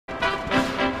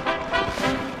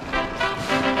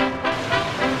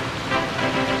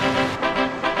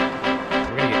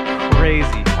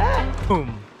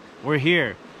Boom, we're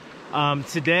here.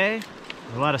 Today,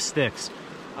 a lot of sticks.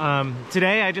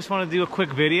 Today I just want to do a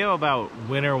quick video about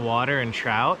winter water and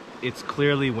trout. It's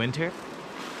clearly winter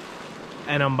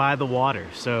and I'm by the water.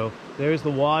 So there's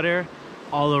the water,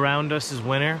 all around us is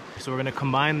winter. So we're gonna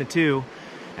combine the two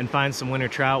and find some winter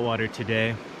trout water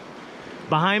today.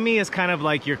 Behind me is kind of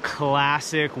like your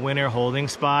classic winter holding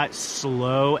spot,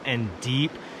 slow and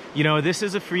deep. You know, this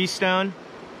is a freestone.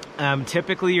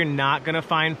 Typically you're not gonna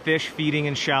find fish feeding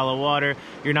in shallow water.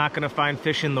 You're not gonna find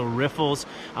fish in the riffles.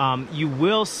 You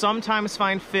will sometimes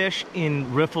find fish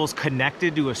in riffles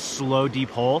connected to a slow, deep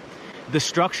hole. The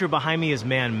structure behind me is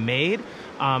man-made.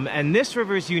 And this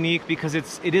river is unique because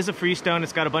it is a freestone.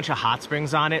 It's got a bunch of hot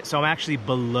springs on it. So I'm actually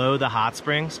below the hot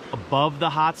springs. Above the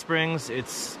hot springs,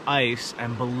 it's ice.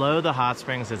 And below the hot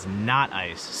springs, it's not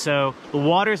ice. So the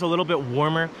water is a little bit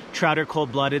warmer. Trout are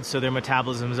cold-blooded, so their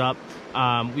metabolism's up.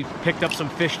 We picked up some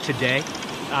fish today.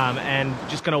 And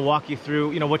just gonna walk you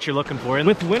through, you know, what you're looking for. And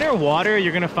with winter water,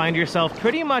 you're gonna find yourself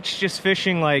pretty much just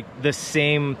fishing like the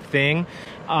same thing.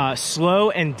 Slow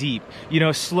and deep. You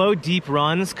know, slow, deep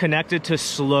runs connected to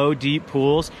slow, deep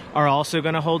pools are also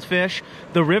gonna hold fish.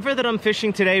 The river that I'm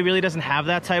fishing today really doesn't have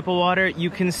that type of water. You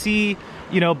can see,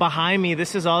 you know, behind me,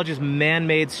 this is all just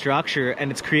man-made structure and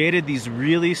it's created these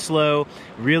really slow,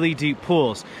 really deep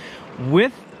pools.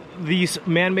 With these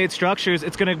man-made structures,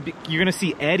 you're gonna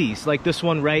see eddies like this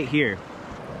one right here.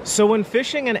 So when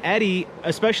fishing an eddy,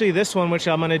 especially this one, which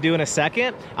I'm gonna do in a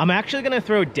second, I'm actually gonna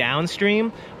throw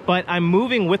downstream, but I'm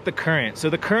moving with the current. So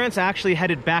the current's actually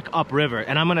headed back upriver,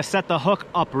 and I'm gonna set the hook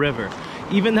upriver.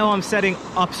 Even though I'm setting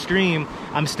upstream,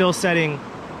 I'm still setting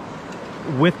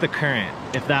with the current,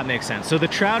 if that makes sense. So the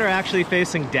trout are actually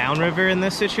facing downriver in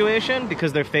this situation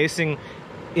because they're facing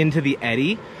into the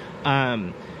eddy.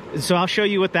 So I'll show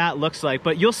you what that looks like,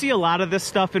 but you'll see a lot of this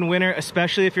stuff in winter,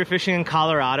 especially if you're fishing in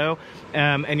Colorado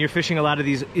and you're fishing a lot of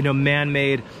these, you know,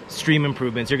 man-made stream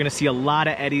improvements. You're gonna see a lot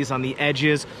of eddies on the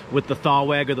edges with the thaw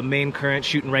wag or the main current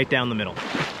shooting right down the middle.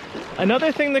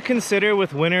 Another thing to consider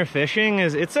with winter fishing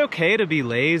is it's okay to be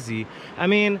lazy. I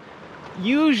mean,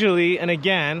 usually, and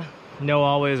again, no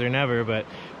always or never, but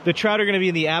the trout are gonna be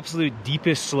in the absolute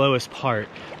deepest, slowest part.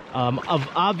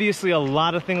 Obviously, a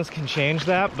lot of things can change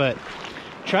that, but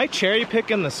try cherry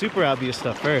picking the super obvious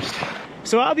stuff first.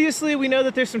 So obviously we know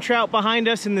that there's some trout behind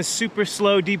us in this super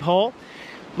slow deep hole.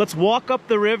 Let's walk up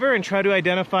the river and try to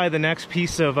identify the next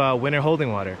piece of winter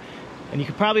holding water. And you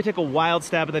could probably take a wild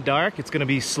stab in the dark. It's gonna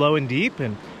be slow and deep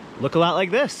and look a lot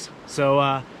like this.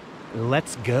 So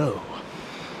let's go.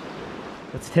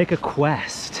 Let's take a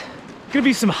quest. Gonna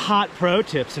be some hot pro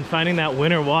tips in finding that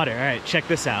winter water. All right, check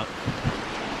this out.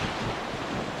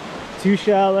 Too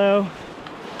shallow.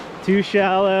 Too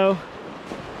shallow,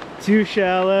 too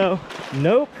shallow.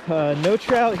 Nope, no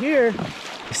trout here.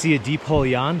 I see a deep hole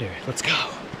yonder. Let's go.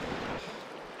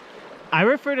 I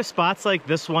refer to spots like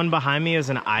this one behind me as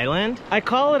an island. I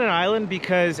call it an island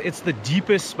because it's the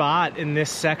deepest spot in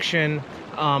this section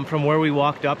from where we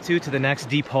walked up to the next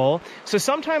deep hole. So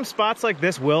sometimes spots like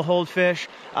this will hold fish.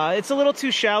 It's a little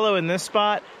too shallow in this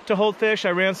spot to hold fish. I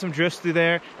ran some drifts through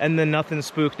there and then nothing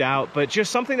spooked out, but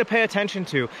just something to pay attention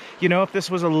to. You know, if this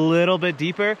was a little bit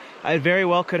deeper, I very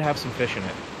well could have some fish in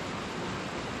it.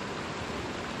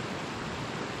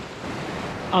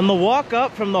 On the walk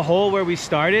up from the hole where we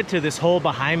started to this hole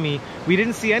behind me, we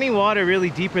didn't see any water really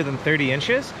deeper than 30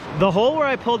 inches. The hole where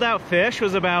I pulled out fish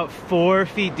was about 4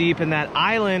 feet deep, and that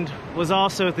island was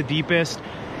also at the deepest,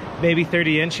 maybe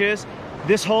 30 inches.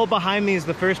 This hole behind me is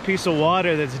the first piece of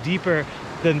water that's deeper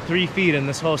than 3 feet in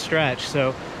this whole stretch.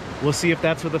 So we'll see if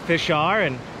that's where the fish are,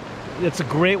 and it's a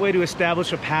great way to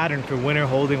establish a pattern for winter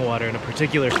holding water in a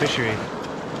particular fishery.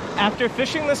 After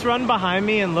fishing this run behind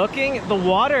me and looking, the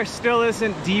water still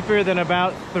isn't deeper than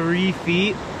about 3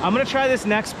 feet. I'm gonna try this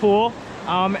next pool.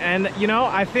 And you know,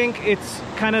 I think it's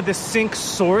kind of the sink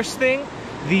source thing.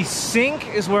 The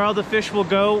sink is where all the fish will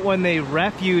go when they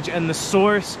refuge, and the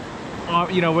source,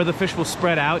 you know, where the fish will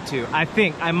spread out to. I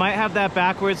think I might have that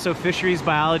backwards, so fisheries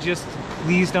biologists,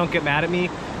 please don't get mad at me.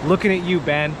 Looking at you,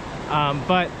 Ben.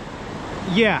 But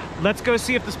yeah, let's go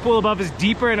see if this pool above is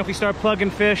deeper, and if we start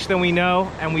plugging fish, then we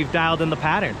know, and we've dialed in the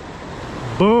pattern.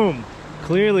 Boom.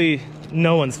 Clearly,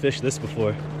 no one's fished this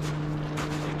before.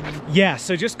 Yeah,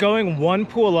 so just going one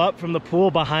pool up from the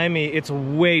pool behind me, it's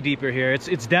way deeper here.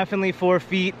 It's definitely 4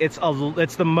 feet. It's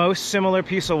the most similar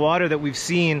piece of water that we've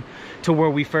seen to where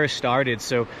we first started.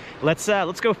 So let's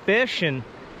go fish, and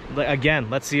again,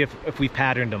 let's see if we've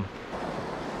patterned them.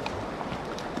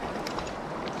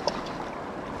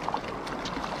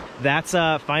 That's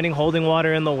finding holding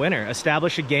water in the winter.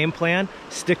 Establish a game plan,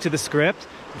 stick to the script.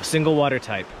 single water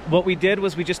type. What we did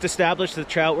was we just established the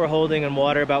trout we're holding in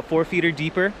water about 4 feet or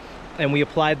deeper, and we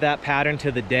applied that pattern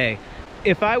to the day.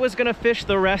 If I was gonna fish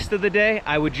the rest of the day,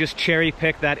 I would just cherry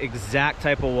pick that exact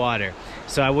type of water.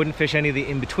 So I wouldn't fish any of the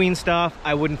in-between stuff.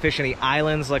 I wouldn't fish any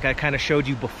islands like I kind of showed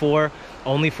you before,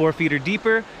 only 4 feet or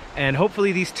deeper. And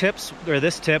hopefully these tips, or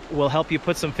this tip, will help you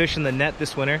put some fish in the net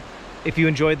this winter. If you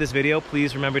enjoyed this video,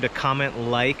 please remember to comment,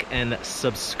 like, and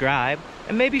subscribe,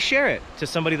 and maybe share it to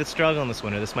somebody that's struggling this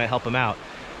winter. This might help them out.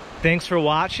 Thanks for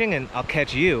watching, and I'll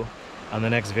catch you on the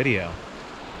next video.